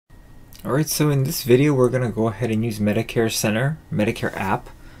Alright, so in this video we're going to go ahead and use Medicare Center, Medicare app,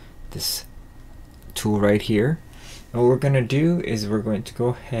 this tool right here. And what we're going to do is we're going to go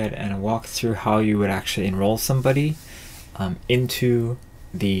ahead and walk through how you would actually enroll somebody into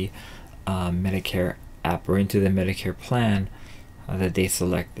the Medicare app or into the Medicare plan that they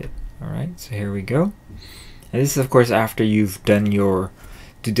selected. Alright, so here we go. And this is of course after you've done your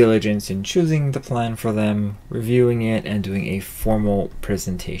due diligence in choosing the plan for them, reviewing it, and doing a formal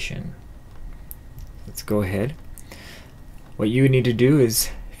presentation. Let's go ahead. What you need to do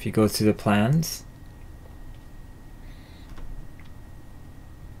is, if you go to the plans,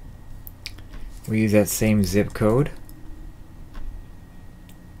 we use that same zip code.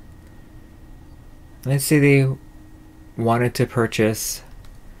 Let's say they wanted to purchase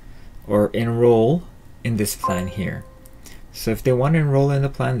or enroll in this plan here. So if they want to enroll in the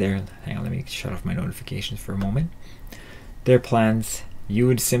plan there, hang on, let me shut off my notifications for a moment. Their plans, you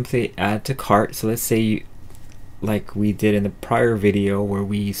would simply add to cart. So let's say, like we did in the prior video where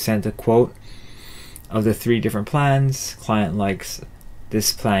we sent a quote of the 3 different plans, client likes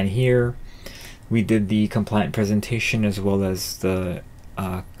this plan here. We did the compliant presentation as well as the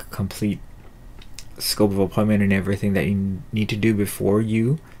complete scope of appointment and everything that you need to do before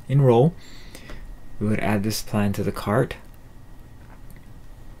you enroll. We would add this plan to the cart.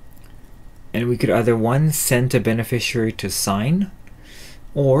 And we could either send a beneficiary to sign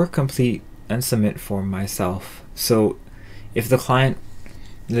or complete and submit for myself. So if the client,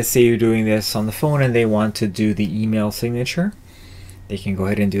 let's say you're doing this on the phone and they want to do the email signature, they can go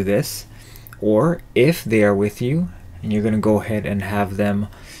ahead and do this. Or if they are with you and you're going to go ahead and have them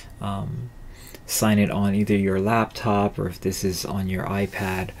sign it on either your laptop, or if this is on your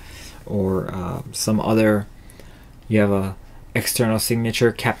iPad or some other, you have a external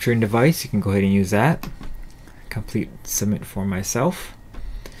signature capturing device, you can go ahead and use that. Complete submit for myself.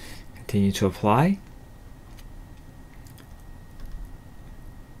 Continue to apply.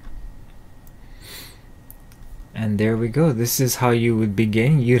 And there we go. This is how you would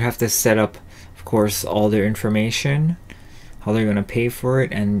begin. You'd have to set up, of course, all their information, how they're going to pay for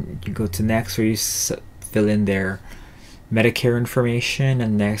it, and you go to next where you fill in their Medicare information,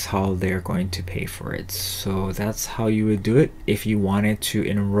 and next how they're going to pay for it. So that's how you would do it if you wanted to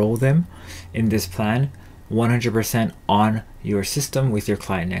enroll them in this plan 100% on your system with your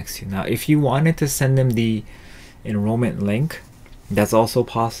client next to you. Now if you wanted to send them the enrollment link, that's also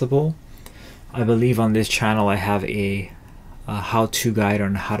possible. I believe on this channel I have a how-to guide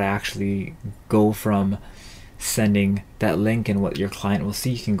on how to actually go from sending that link and what your client will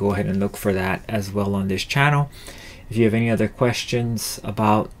see. You can go ahead and look for that as well on this channel. If you have any other questions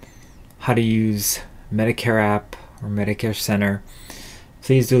about how to use Medicare app or Medicare Center,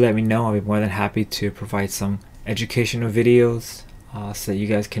 please do let me know. I'll be more than happy to provide some educational videos so that you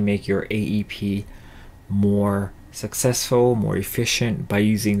guys can make your AEP more successful, more efficient by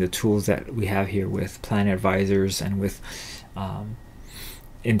using the tools that we have here with Plan Advisors and with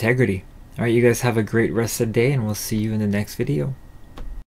Integrity. Alright, you guys have a great rest of the day, and we'll see you in the next video.